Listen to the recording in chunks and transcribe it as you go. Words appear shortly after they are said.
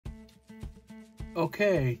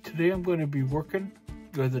Okay, today I'm going to be working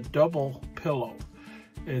with a double pillow.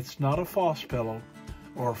 It's not a false pillow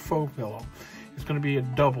or a faux pillow. It's going to be a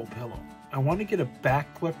double pillow. I want to get a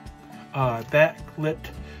backlit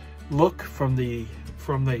look from the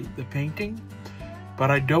painting,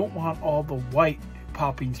 but I don't want all the white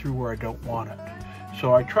popping through where I don't want it.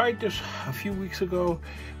 So I tried this a few weeks ago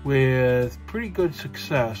with pretty good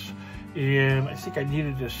success, and I think I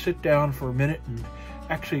needed to sit down for a minute and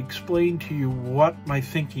actually explain to you what my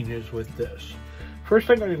thinking is with this. First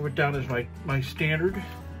thing I'm going to put down is my standard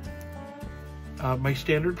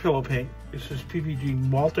pillow paint. This is PPG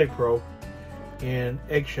Multi-Pro in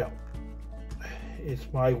Eggshell. It's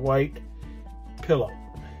my white pillow.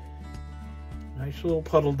 Nice little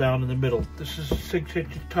puddle down in the middle. This is a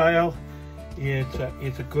 6-inch tile.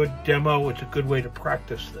 It's a good demo. It's a good way to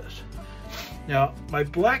practice this. Now, my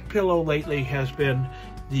black pillow lately has been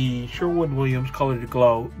the Sherwin-Williams Color to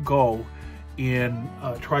Go in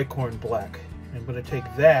tricorn black. I'm going to take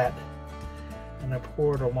that and I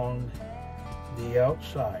pour it along the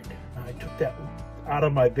outside. Now, I took that out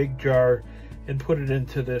of my big jar and put it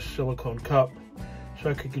into this silicone cup so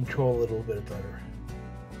I could control it a little bit better.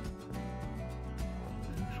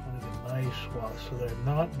 I just want to get a nice swath so that I'm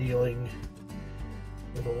not dealing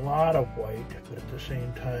with a lot of white, but at the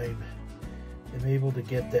same time I'm able to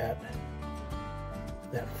get that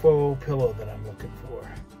faux pillow that I'm looking for.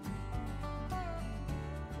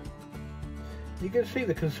 You can see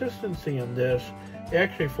the consistency in this,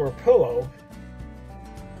 actually for a pillow,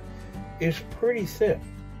 is pretty thin.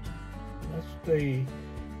 That's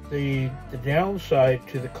the downside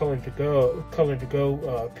to the Color to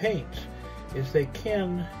Go paints, is they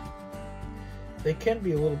can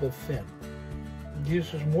be a little bit thin.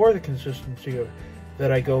 This is more the consistency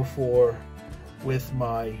that I go for with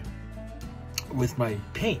my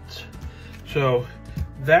paints. So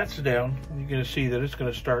that's down. You're going to see that it's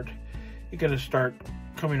going to start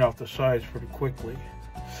coming off the sides pretty quickly.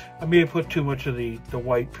 I may have put too much of the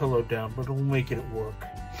white pillow down, but it'll make it work.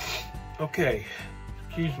 Okay,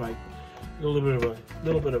 excuse my little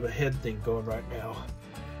bit of a head thing going right now.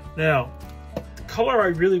 Now, the color I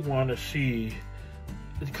really want to see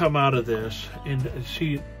come out of this and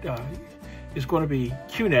see is going to be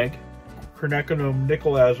Quinacridone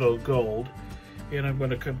Nickel Azo Gold. And I'm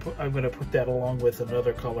going to put that along with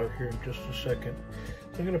another color here in just a second.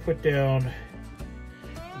 So I'm going to put down,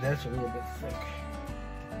 that's a little bit thick.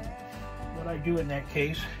 What I do in that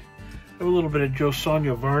case, I have a little bit of Joe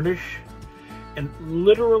Sonia varnish, and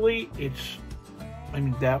literally it's,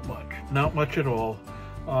 that much, not much at all.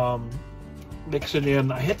 Mix it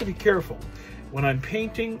in. I have to be careful. When I'm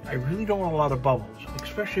painting, I really don't want a lot of bubbles,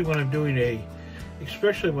 especially when I'm doing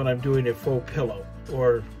a faux pillow,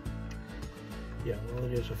 or yeah, well,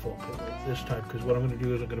 it is a faux pillow this time, because what I'm going to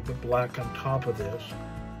do is I'm going to put black on top of this.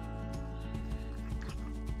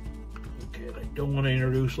 Okay, and I don't want to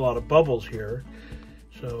introduce a lot of bubbles here.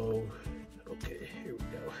 So, okay, here we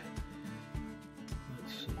go.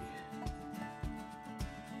 Let's see.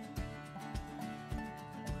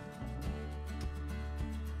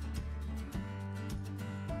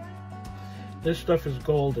 This stuff is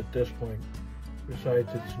gold at this point, besides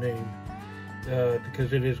its name,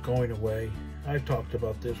 because it is going away. I've talked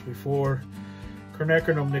about this before.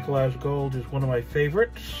 Quinacridone Nickel Azo Gold is one of my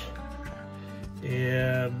favorites,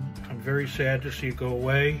 and I'm very sad to see it go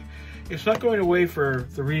away. It's not going away for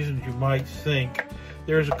the reasons you might think.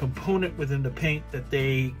 There's a component within the paint that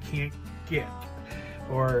they can't get,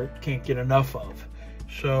 or can't get enough of.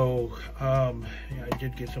 So, yeah, I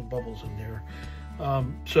did get some bubbles in there.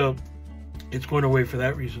 So it's going away for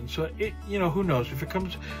that reason. So, who knows? If it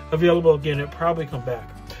comes available again, it'll probably come back.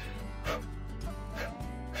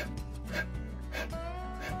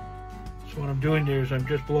 So what I'm doing there is I'm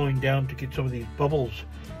just blowing down to get some of these bubbles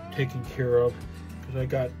taken care of, because I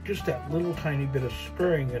got just that little tiny bit of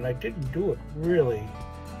spraying, and I didn't do it really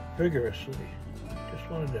vigorously. Just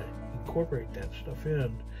wanted to incorporate that stuff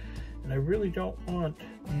in, and I really don't want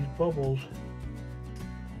these bubbles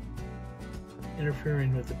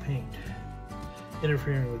interfering with the paint,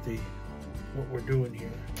 interfering with what we're doing here.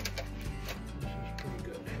 This is pretty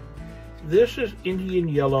good. This is Indian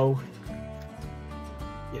yellow.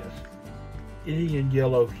 Yes, Indian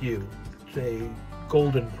yellow hue. It's a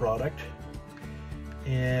golden product,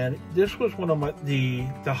 and this was one of the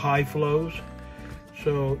high flows.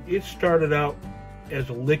 So it started out as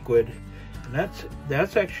a liquid, and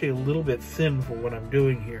that's actually a little bit thin for what I'm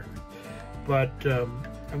doing here. But I'm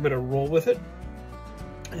going to roll with it,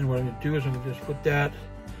 and what I'm going to do is I'm going to just put that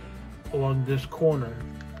along this corner.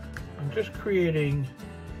 I'm just creating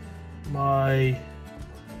my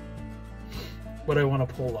what I want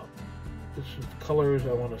to pull up. This is the colors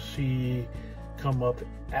I want to see come up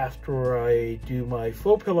after I do my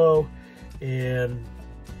faux pillow and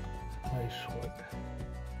my swipe.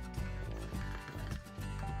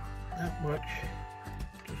 Not much,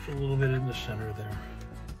 just a little bit in the center there.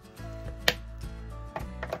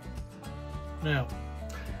 Now,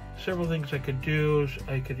 several things I could do is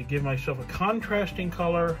I could give myself a contrasting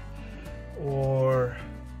color, or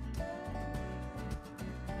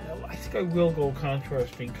I think I will go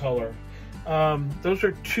contrasting color. Those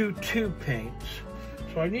are two tube paints,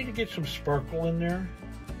 so I need to get some sparkle in there.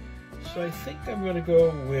 So I think I'm going to go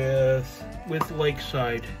with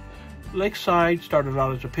Lakeside. Lakeside started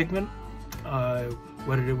out as a pigment. I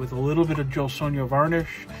wetted it with a little bit of Gelsonio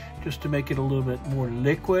varnish just to make it a little bit more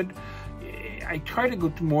liquid. I try to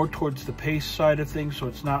go more towards the paste side of things so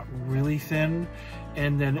it's not really thin,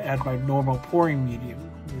 and then add my normal pouring medium,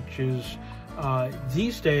 which is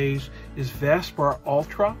these days is Vaspar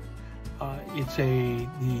Ultra. It's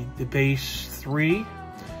the base 3,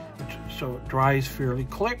 so it dries fairly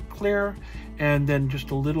clear, and then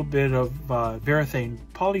just a little bit of Varathane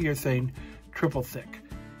polyurethane triple thick,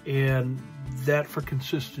 and that for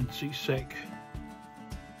consistency's sake.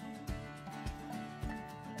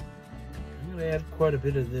 I'm going to add quite a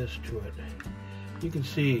bit of this to it. You can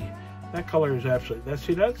see that color is absolutely,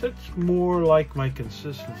 that's more like my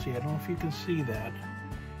consistency. I don't know if you can see that.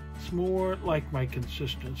 It's more like my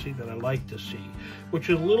consistency that I like to see, which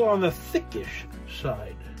is a little on the thickish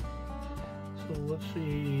side. So let's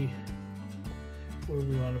see where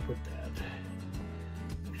we want to put that.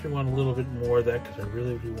 Actually, I want a little bit more of that because I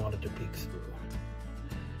really do want it to peek through.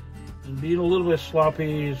 And being a little bit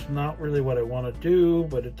sloppy is not really what I want to do,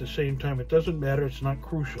 but at the same time, it doesn't matter. It's not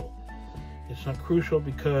crucial. It's not crucial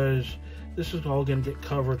because this is all going to get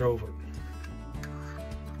covered over.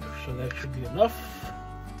 So that should be enough.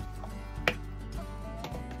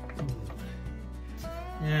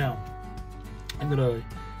 Now, I'm going to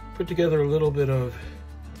put together a little bit of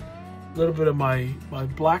my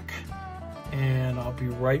black, and I'll be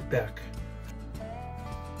right back.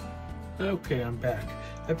 Okay, I'm back.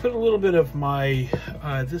 I put a little bit of my,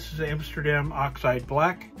 this is Amsterdam Oxide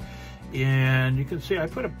Black, and you can see I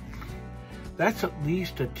put that's at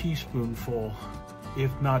least a teaspoonful,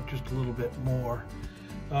 if not just a little bit more.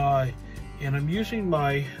 And I'm using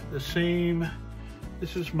this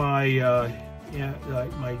is my,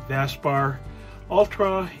 my Vaspar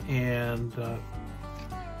Ultra and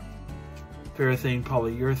Varathane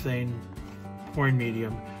polyurethane pouring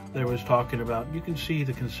medium that I was talking about. You can see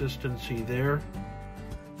the consistency there.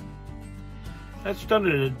 That's done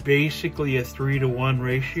at basically a 3-to-1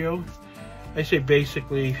 ratio. I say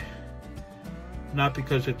basically not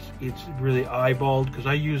because it's really eyeballed, because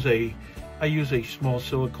I use a small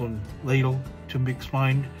silicone ladle to mix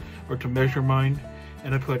mine or to measure mine,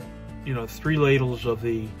 and I put 3 ladles of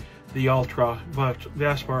the Ultra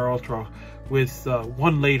Vaspar Ultra with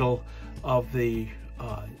 1 ladle of the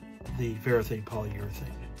Varathane polyurethane,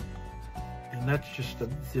 and that's just the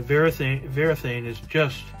Varathane is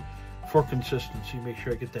just for consistency. Make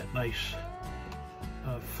sure I get that nice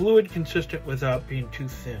fluid consistent without being too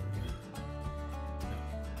thin.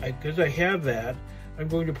 Because I have that, I'm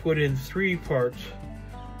going to put in 3 parts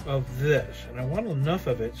of this, and I want enough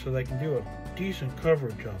of it so that I can do a decent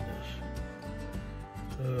coverage on this.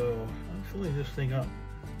 So I'm filling this thing up.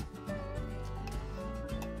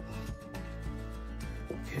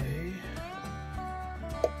 Okay.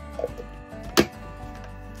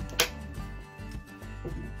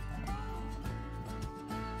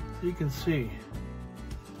 So you can see.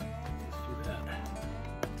 Let's do that.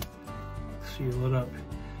 See it lit up.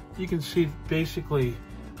 You can see basically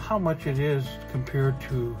how much it is compared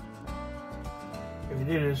to. It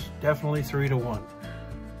is definitely 3-to-1.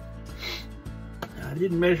 I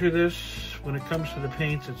didn't measure this when it comes to the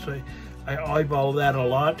paints. I eyeball that a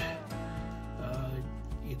lot.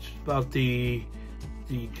 It's about the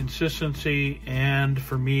consistency, and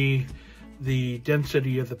for me, the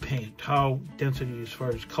density of the paint. How density as far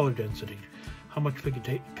as color density, how much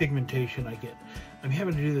pigmentation I get. I'm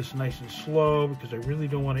having to do this nice and slow because I really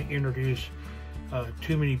don't want to introduce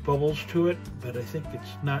too many bubbles to it, but I think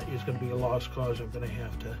it's going to be a lost cause. I'm going to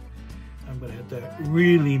have to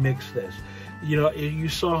really mix this. You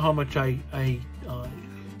saw how much I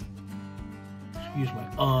excuse my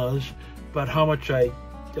uhs, but how much I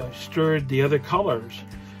stirred the other colors,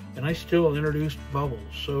 and I still introduced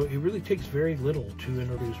bubbles. So it really takes very little to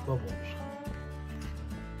introduce bubbles.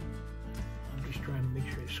 I'm just trying to make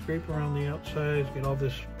sure I scrape around the outsides, get all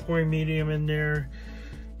this pouring medium in there,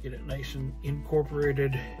 get it nice and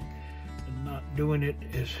incorporated, and not doing it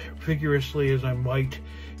as vigorously as I might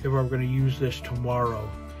if I'm going to use this tomorrow.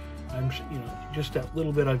 I'm, you know, just that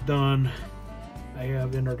little bit I've done, I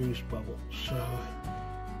have introduced bubbles. So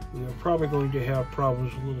we are probably going to have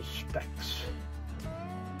problems with little specks.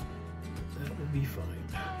 That will be fine.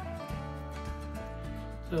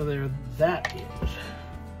 So there that is.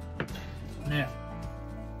 Now,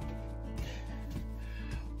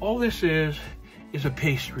 all this is a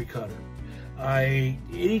pastry cutter.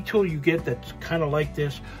 Any tool you get that's kind of like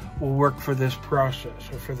this will work for this process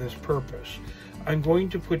or for this purpose. I'm going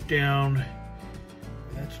to put down,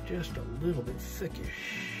 that's just a little bit thickish.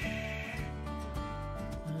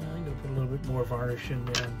 I'm going to put a little bit more varnish in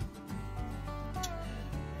there.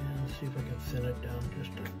 And see if I can thin it down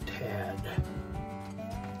just a tad.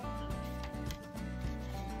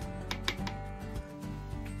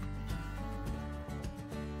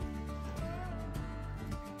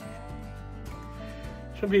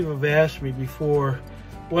 Some people have asked me before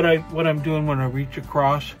what I'm doing when I reach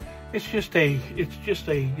across. It's just a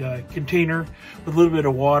container with a little bit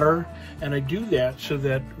of water, and I do that so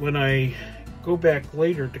that when I go back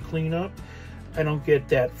later to clean up, I don't get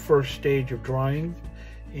that first stage of drying,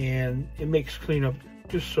 and it makes cleanup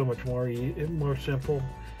just so much more simple.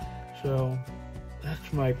 So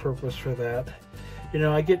that's my purpose for that. You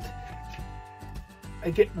know, I get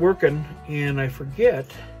working and I forget.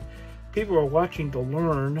 People are watching to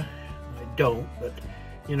learn. I don't, but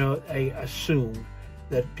you know, I assume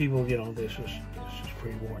that people, you know, this is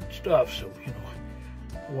pretty boring stuff, so you know,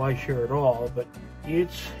 why share it all? But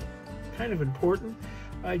it's kind of important.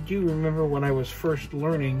 I do remember when I was first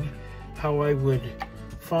learning how I would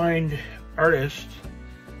find artists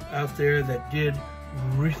out there that did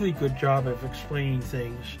really good job of explaining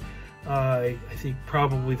things. I think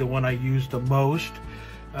probably the one I used the most,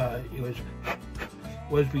 it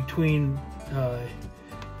was between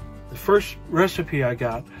the first recipe I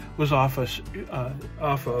got was off of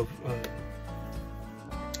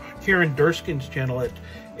Karen Durskin's channel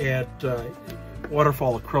at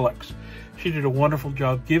Waterfall Acrylics. She did a wonderful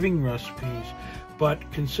job giving recipes, but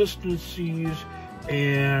consistencies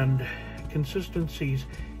and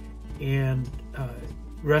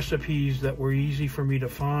recipes that were easy for me to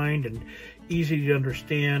find and easy to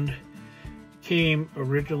understand came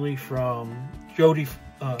originally from Jody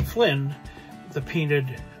Flynn, the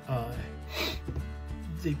painted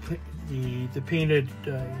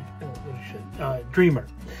dreamer.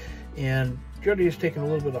 And Jody is taking a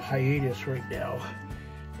little bit of hiatus right now,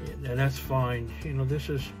 and that's fine. You know, this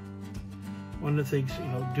is one of the things, you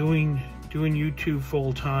know, doing YouTube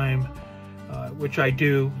full time, which I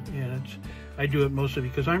do, and I do it mostly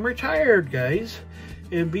because I'm retired, guys.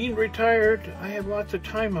 And being retired, I have lots of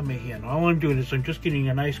time on my hand. All I'm doing is I'm just getting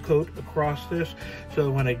a nice coat across this,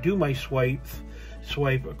 so when I do my swipe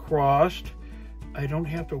across, I don't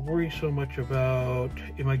have to worry so much about,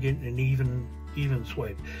 am I getting an even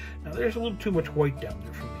swipe. Now there's a little too much white down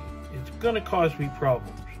there for me. It's gonna cause me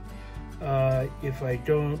problems if I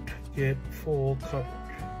don't get full coverage.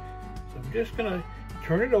 So I'm just gonna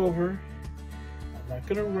turn it over. I'm not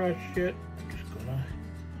gonna rush it. I'm just gonna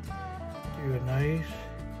do a nice,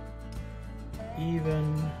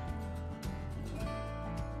 even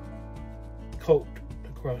coat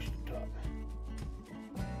across the top.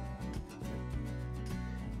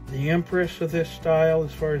 The empress of this style,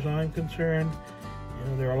 as far as I'm concerned, you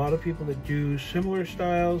know, there are a lot of people that do similar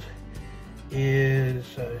styles,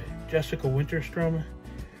 is Jessica Winterstrom.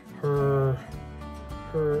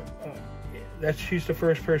 She's the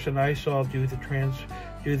first person I saw do the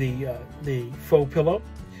faux pillow.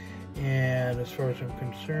 And as far as I'm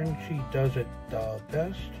concerned, she does it the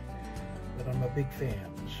best, but I'm a big fan.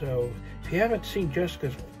 So if you haven't seen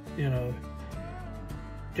Jessica's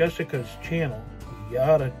channel, you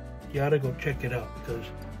oughta go check it out because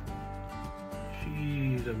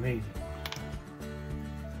she's amazing.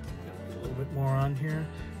 A little bit more on here.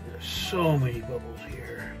 There's so many bubbles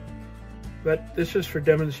here, but this is for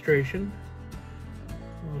demonstration.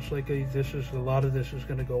 Most likely, a lot of this is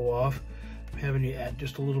going to go off. I'm having you add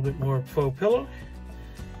just a little bit more faux pillow.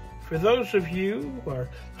 For those of you who are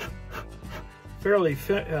fairly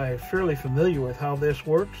familiar with how this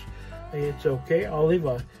works, it's okay. I'll leave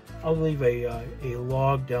a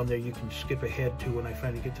log down there you can skip ahead to when I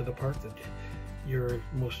finally get to the part that you're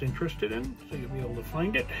most interested in, so you'll be able to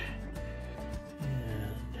find it.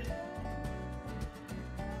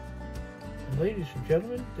 And ladies and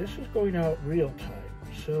gentlemen, this is going out real time,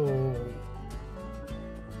 so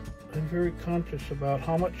I'm very conscious about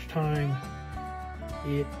how much time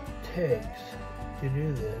it takes to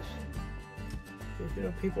do this. Because, you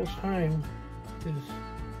know, people's time is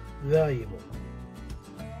valuable.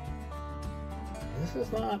 This is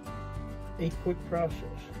not a quick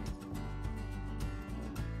process.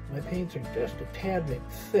 my paints are just a tad bit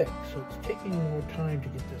thick, so it's taking more time to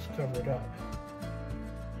get this covered up.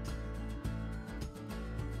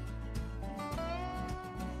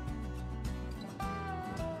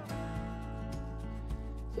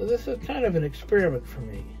 So this is kind of an experiment for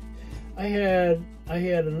me. I had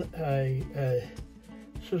a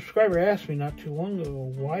subscriber asked me not too long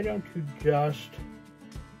ago, why don't you just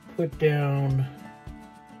put down,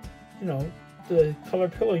 you know, the color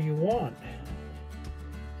pillow you want?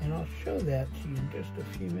 And I'll show that to you in just a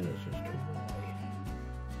few minutes as to why.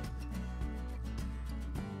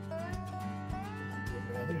 They're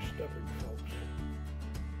rather stubborn, folks.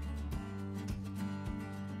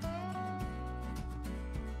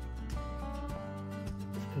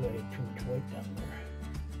 It's because I had too much white down there.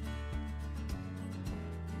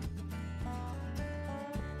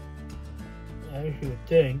 As you would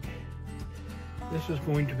think, this is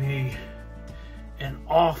going to be an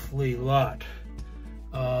awfully lot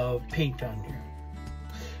of paint on here.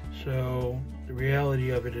 So the reality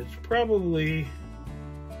of it is probably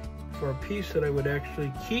for a piece that I would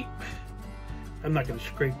actually keep. I'm not going to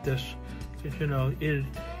scrape this because, you know, it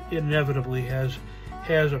inevitably has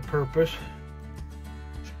a purpose,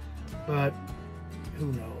 but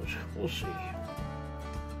who knows? We'll see.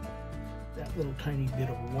 That little tiny bit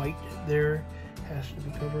of white there has to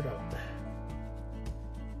be covered up.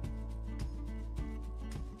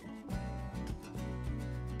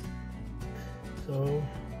 So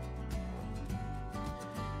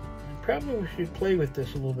I probably should play with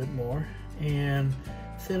this a little bit more and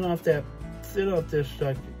thin off this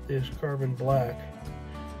carbon black.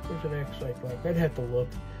 Where's it Lakeside black? I'd have to look.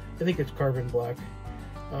 I think it's carbon black.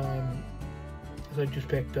 Because I just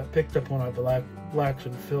picked up one of the blacks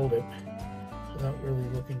and filled it without really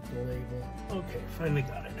looking for the label. Okay, finally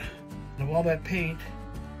got it. Now all that paint,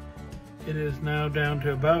 it is now down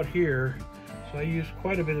to about here. So I used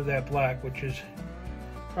quite a bit of that black, which is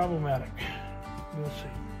problematic. We'll see.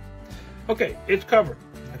 Okay, it's covered.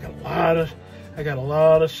 I got a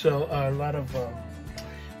lot of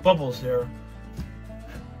bubbles there,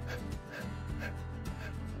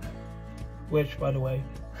 which, by the way,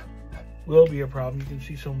 will be a problem. You can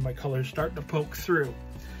see some of my colors starting to poke through.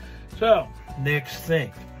 So, next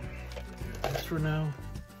thing. That's for now.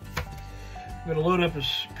 I'm going to load up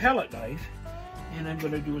this palette knife, and I'm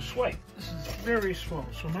going to do a swipe. This is very small,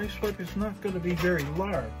 so my swipe is not going to be very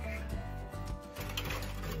large.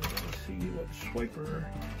 Let's see what swiper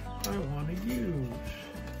I want to use.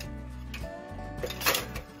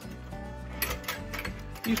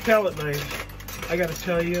 These palette knives, I got to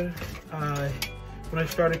tell you, when I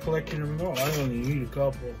started collecting them, oh, I only need a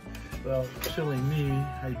couple. Well, silly me,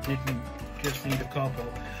 I didn't just need a couple.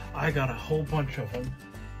 I got a whole bunch of them,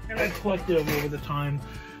 and I collected them over the time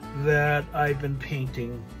that I've been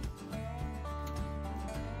painting.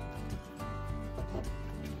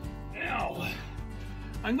 Now,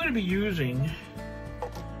 I'm going to be using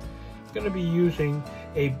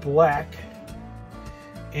a black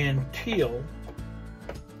and teal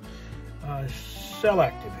cell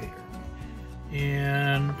activator,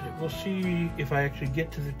 and we'll see if I actually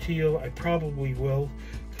get to the teal. I probably will,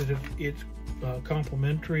 because it's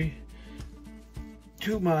complementary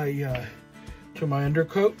to my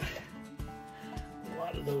undercoat. A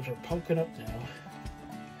lot of those are poking up now.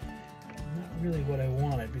 Not really what I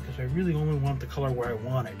wanted, because I really only want the color where I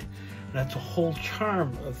want it. That's the whole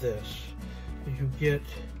charm of this. You get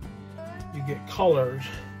colors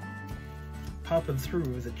popping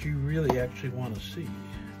through that you really actually want to see.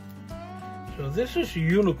 So this is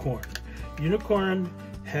Unicorn. Unicorn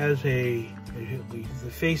has the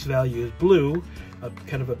face value is blue,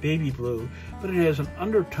 kind of a baby blue, but it has an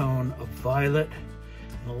undertone of violet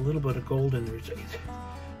and a little bit of gold in there.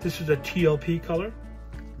 This is a TLP color,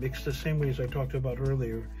 mixed the same way as I talked about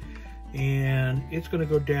earlier, and it's going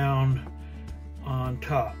to go down on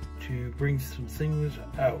top to bring some things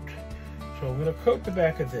out. So I'm going to coat the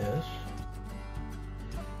back of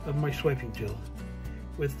my swiping tool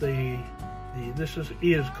with this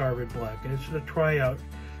is carbon black, and it's a tryout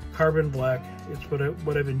carbon black. It's what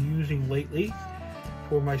I've been using lately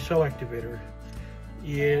for my cell activator.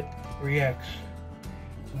 It reacts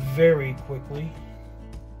very quickly,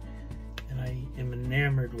 and I am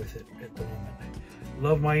enamored with it at the moment.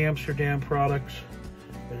 Love my Amsterdam products,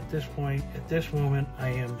 but at this moment, I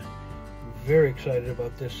am very excited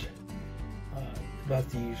about this, about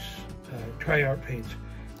these tryout paints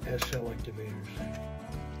as cell activators.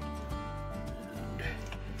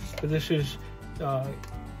 But this is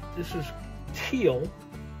teal,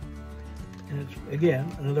 and it's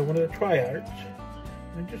again another one of the tryouts.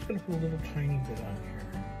 I'm just going to put a little tiny bit on here,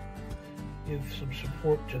 give some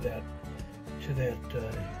support to that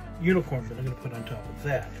unicorn that I'm going to put on top of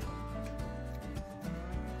that.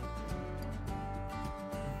 You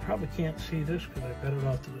probably can't see this because I got it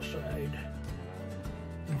off to the side.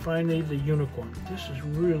 And finally, the unicorn. This is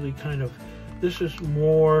really kind of, this is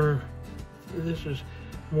more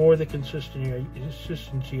the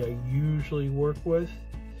consistency I usually work with.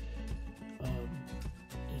 And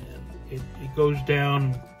it goes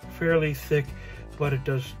down fairly thick, but it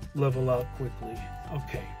does level out quickly.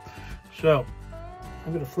 Okay, so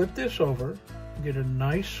I'm going to flip this over and get a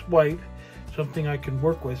nice wipe, something I can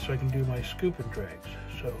work with so I can do my scoop and drags.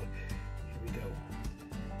 So here we go.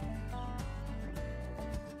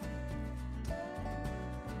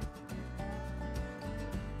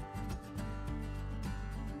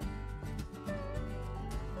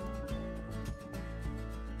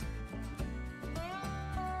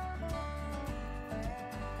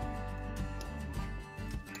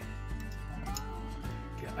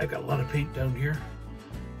 I've got a lot of paint down here,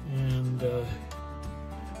 and I'll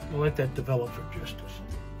let that develop for just a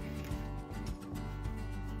second.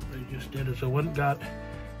 What I just did is I went and got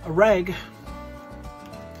a rag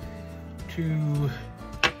to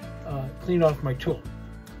clean off my tool.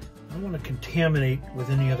 I don't want to contaminate with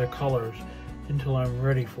any other colors until I'm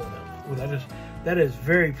ready for them. Well, that is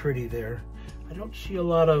very pretty there. I don't see a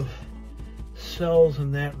lot of cells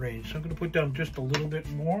in that range, so I'm going to put down just a little bit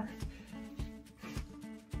more.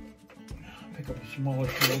 Pick up a smaller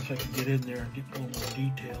tool so I can get in there and get a little more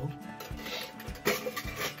detailed.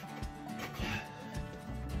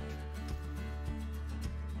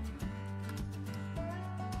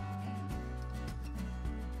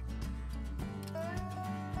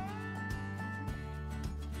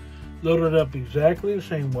 Load it up exactly the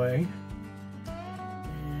same way.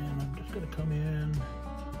 And I'm just going to come in and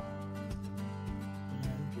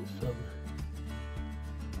get some.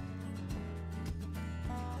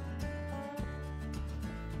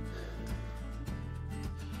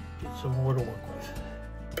 Some more to work with.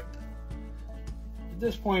 At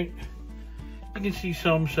this point, you can see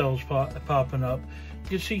some cells popping up. You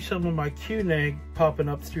can see some of my Quinacridone popping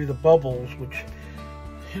up through the bubbles, which,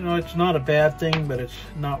 you know, it's not a bad thing, but it's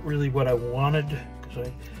not really what I wanted, because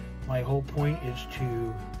my whole point is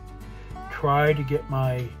to try to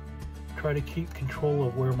keep control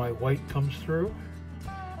of where my white comes through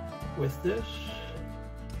with this.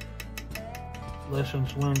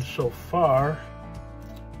 Lessons learned so far.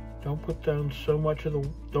 Don't put so much of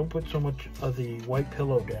the white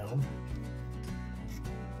pillow down.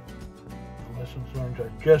 The lessons learned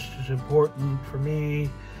are just as important for me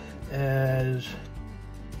as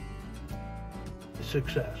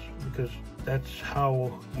success, because that's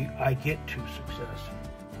how I get to success,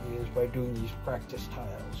 is by doing these practice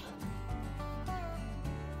tiles.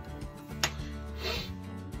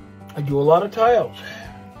 I do a lot of tiles.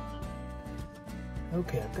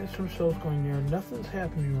 Okay, I've got some cells going there. Nothing's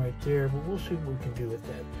happening right there, but we'll see what we can do with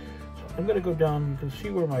that. So I'm going to go down. You can see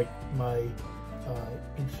where my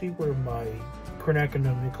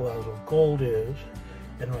Quinacridone Nickel gold is,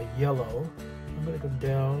 and my yellow. I'm going to go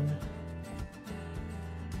down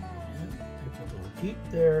and make a little deep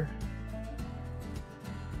there,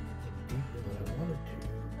 deeper than I wanted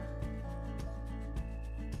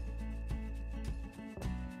to.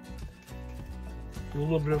 Do a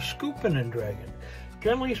little bit of scooping and dragging.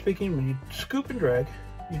 Generally speaking, when you scoop and drag,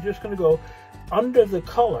 you're just going to go under the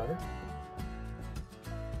color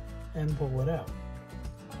and pull it out.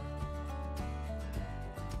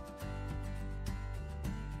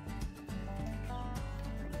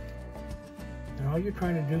 And all you're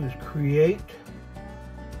trying to do is create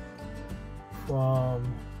from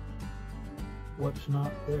what's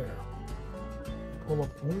not there. Pull up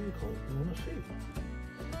only the colors you want to see.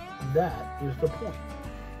 That is the point.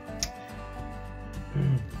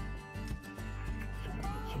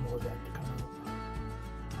 Some more of that to come out.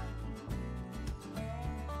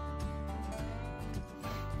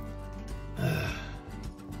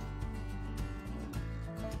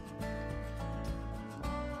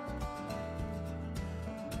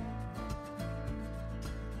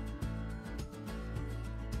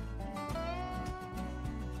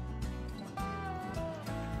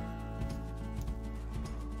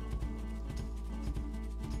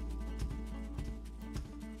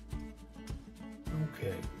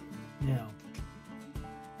 Okay, now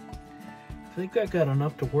I think I got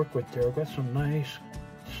enough to work with there. I've got some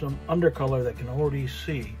undercolor that I can already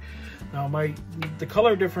see. Now the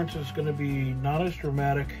color difference is going to be not as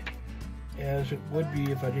dramatic as it would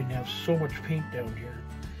be if I didn't have so much paint down here,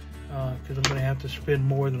 because I'm going to have to spin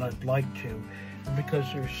more than I'd like to. And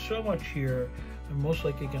because there's so much here, I'm most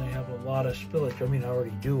likely going to have a lot of spillage. I mean, I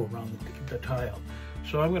already do around the tile.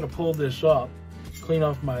 So I'm going to pull this up, clean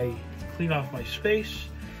off my space,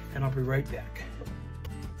 and I'll be right back.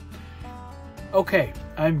 Okay,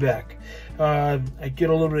 I'm back. I did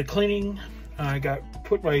a little bit of cleaning. I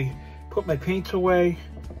put my paints away,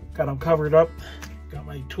 got them covered up, got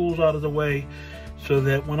my tools out of the way so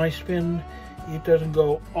that when I spin, it doesn't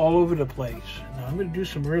go all over the place. Now I'm going to do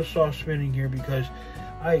some real soft spinning here because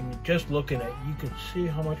I'm just looking at it. You can see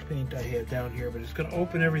how much paint I have down here, but it's going to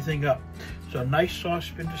open everything up. So a nice soft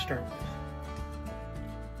spin to start with.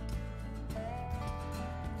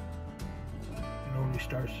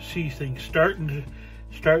 Starts to see things starting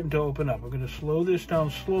to open up. I'm going to slow this down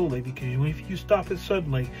slowly because if you stop it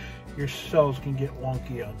suddenly, your cells can get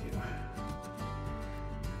wonky on you.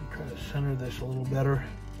 Try to center this a little better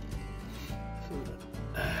so that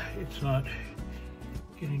it's not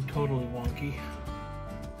getting totally wonky.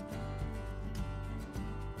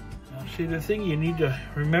 Now, see, the thing you need to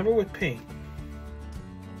remember with paint,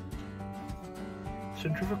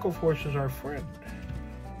 centrifugal force is our friend,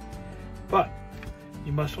 but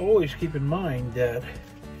you must always keep in mind that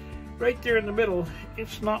right there in the middle,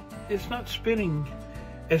 it's not spinning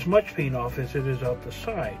as much paint off as it is out the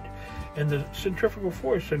side. And the centrifugal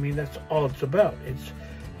force, I mean, that's all it's about. It's,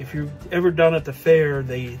 if you've ever done at the fair,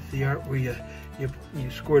 the art where you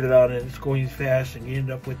squirt it out and it's going fast and you end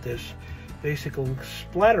up with this basic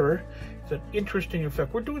splatter. It's an interesting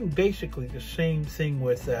effect. We're doing basically the same thing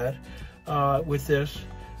with that, with this.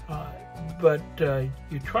 But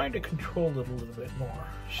you're trying to control it a little bit more.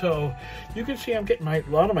 So you can see I'm getting a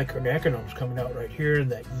lot of my quinacridones coming out right here,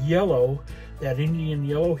 and that yellow, that Indian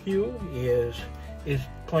yellow hue is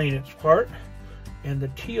playing its part, and the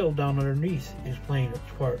teal down underneath is playing its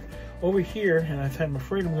part. Over here, and I'm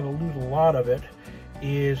afraid I'm going to lose a lot of it,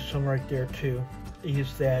 is some right there too,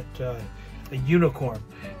 is that a unicorn.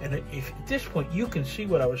 And if at this point you can see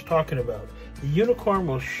what I was talking about. The unicorn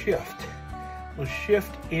will shift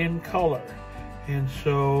in color, and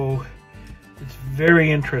so it's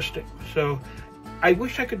very interesting. So I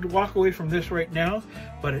wish I could walk away from this right now,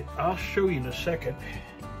 but I'll show you in a second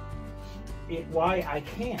why I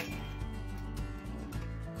can't.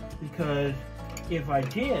 Because if I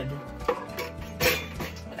did,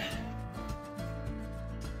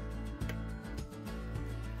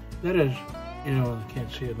 that is, you know, I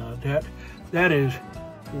can't see it now. That is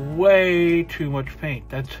way too much paint.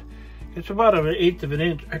 It's about 1/8 of an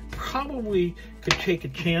inch. I probably could take a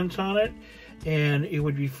chance on it and it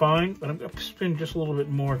would be fine, but I'm going to spin just a little bit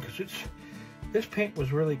more because this paint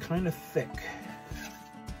was really kind of thick.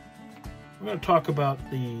 I'm going to talk about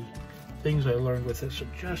the things I learned with this in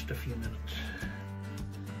just a few minutes.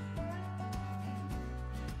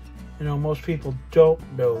 You know, most people don't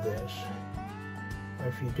know this.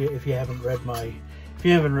 If you haven't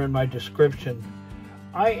read my description,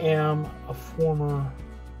 I am a former,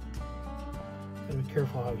 be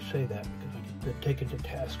careful how I say that because I get taken to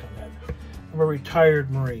task on that. I'm a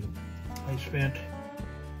retired Marine. I spent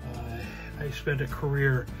a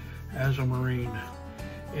career as a Marine,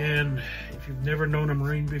 and if you've never known a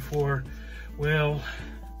Marine before, well,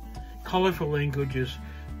 colorful language is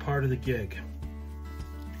part of the gig,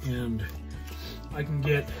 and I can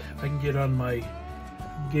get on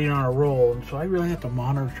a roll, and so I really have to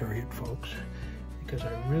monitor it, folks, because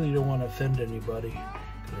I really don't want to offend anybody.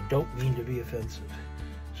 I don't mean to be offensive.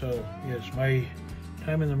 So yes, my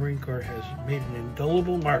time in the Marine Corps has made an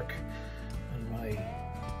indelible mark on my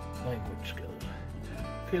language skills.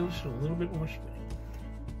 Okay, let's do a little bit more spinning.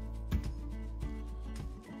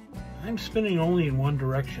 I'm spinning only in one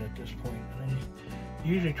direction at this point. And I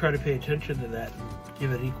usually try to pay attention to that and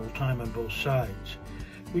give it equal time on both sides.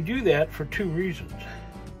 We do that for two reasons.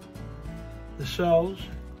 The cells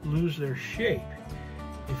lose their shape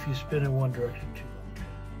if you spin in one direction too much.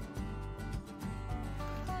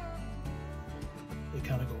 They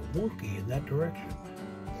kind of go wonky in that direction.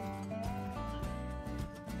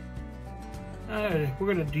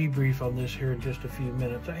 We're going to debrief on this here in just a few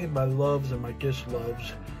minutes. I have my loves and my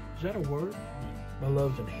disloves. Is that a word? My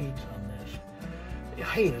loves and hates on this.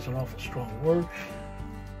 Hate is an awful strong word,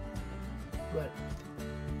 but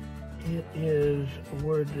it is a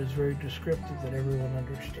word that is very descriptive that everyone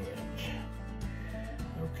understands.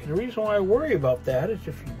 Okay, the reason why I worry about that is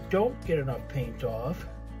if you don't get enough paint off,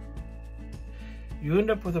 you end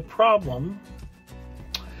up with a problem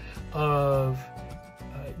of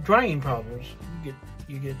drying problems.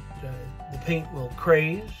 You get the paint will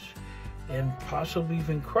craze and possibly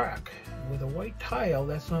even crack. With a white tile,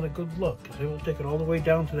 that's not a good look because it will take it all the way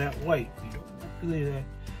down to that white. You don't really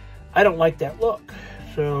I don't like that look.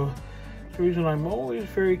 So that's the reason I'm always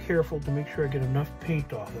very careful to make sure I get enough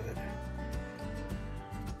paint off of it.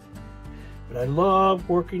 But I love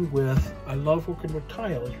working with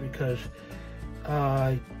tiles because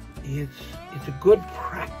it's a good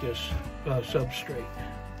practice substrate.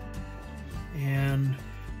 And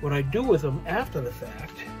what I do with them after the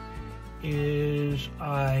fact is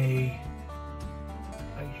I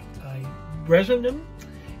resin them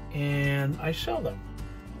and I sell them.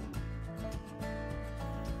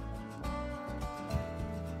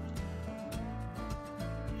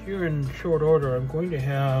 Here in short order, I'm going to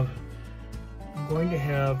have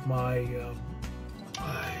my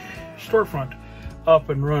storefront up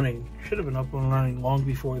and running. Should have been up and running long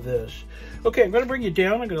before this. Okay, I'm going to bring you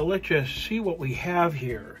down. I'm going to let you see what we have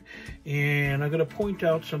here. And I'm going to point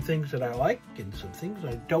out some things that I like and some things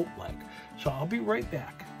I don't like. So I'll be right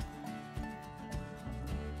back.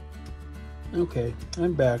 Okay,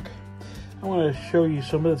 I'm back. I want to show you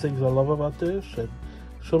some of the things I love about this and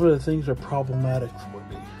some of the things are problematic for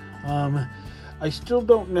me. I still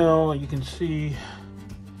don't know, you can see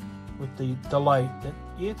with the light that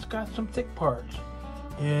it's got some thick parts.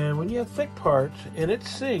 And when you have thick parts and it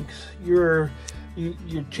sinks, your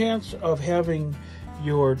chance of having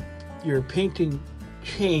your painting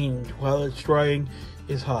change while it's drying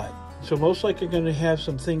is high. So most likely you're going to have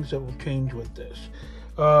some things that will change with this.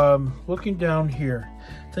 Looking down here,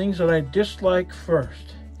 things that I dislike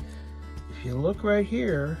first. If you look right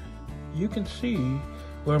here, you can see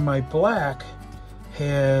where my black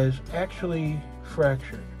has actually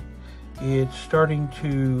fractured. It's starting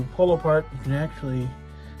to pull apart. You can actually,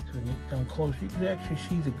 so when you get down close, you can actually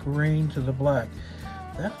see the grains of the black.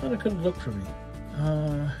 That's not a good look for me.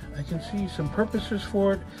 I can see some purposes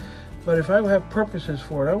for it, but if I have purposes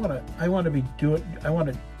for it, I want it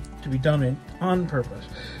to be done on purpose,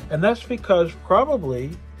 and that's because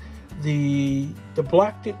probably the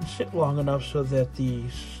black didn't sit long enough so that the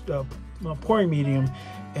pouring medium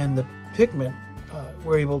and the pigment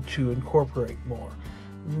were able to incorporate more.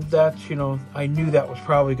 That's, I knew that was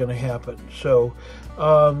probably going to happen. So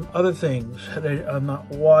other things that I'm not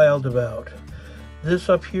wild about. This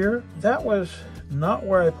up here, that was not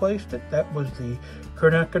where I placed it. That was the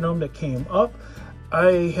Quinacridone that came up.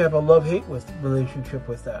 I have a love-hate relationship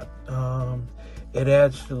with that. It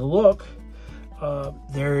adds to the look.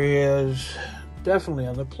 There is definitely,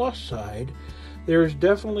 on the plus side, there is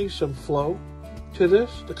definitely some flow to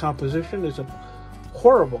this. The composition isn't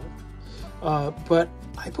horrible, but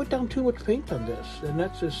I put down too much paint on this, and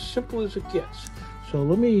that's as simple as it gets. So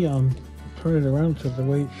let me turn it around to the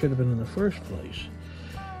way it should have been in the first place.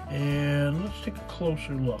 And let's take a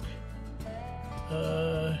closer look.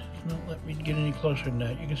 Not let me get any closer than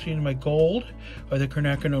that. You can see in my gold, or the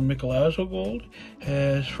Quinacridone Michelazzo gold,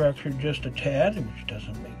 has fractured just a tad, which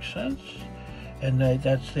doesn't make sense. And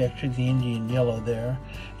that's actually the Indian yellow there.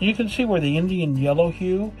 And you can see where the Indian yellow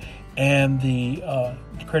hue and the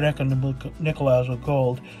Quinacridone Michelazzo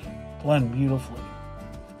gold blend beautifully.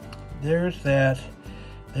 There's that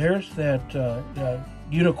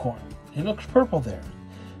unicorn. It looks purple there,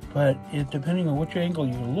 but depending on which angle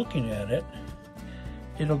you're looking at it,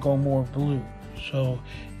 it'll go more blue. So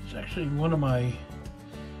it's actually one of my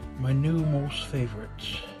new most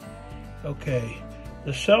favorites. Okay,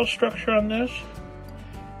 the cell structure on this,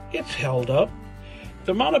 it's held up.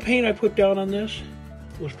 The amount of paint I put down on this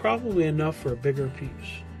was probably enough for a bigger piece,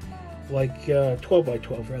 like 12 by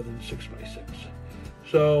 12 rather than 6 by 6.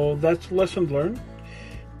 So that's lesson learned.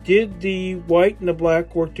 Did the white and the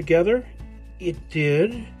black work together? It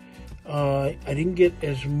did. I didn't get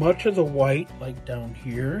as much of the white like down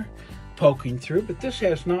here poking through, but this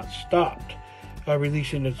has not stopped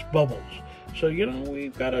releasing its bubbles. So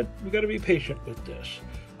we've got to be patient with this.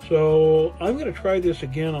 So I'm going to try this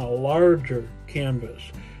again on a larger canvas,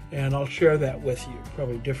 and I'll share that with you.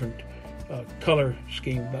 Probably different color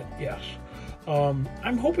scheme, but yes.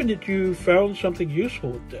 I'm hoping that you found something useful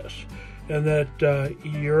with this, and that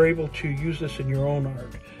you're able to use this in your own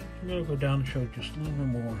art. I'm going to go down and show just a little bit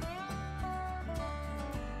more.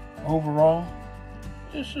 Overall,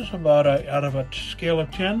 this is about out of a scale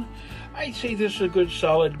of 10. I'd say this is a good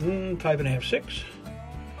solid 5.5, 6.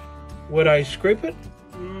 Would I scrape it?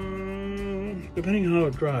 Depending on how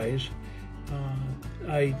it dries,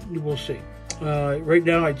 we'll see. Right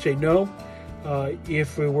now, I'd say no.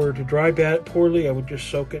 If it were to dry poorly, I would just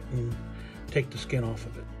soak it and take the skin off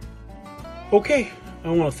of it. Okay, I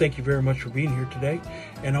want to thank you very much for being here today,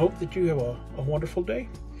 and I hope that you have a wonderful day,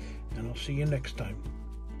 and I'll see you next time.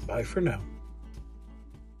 Bye for now.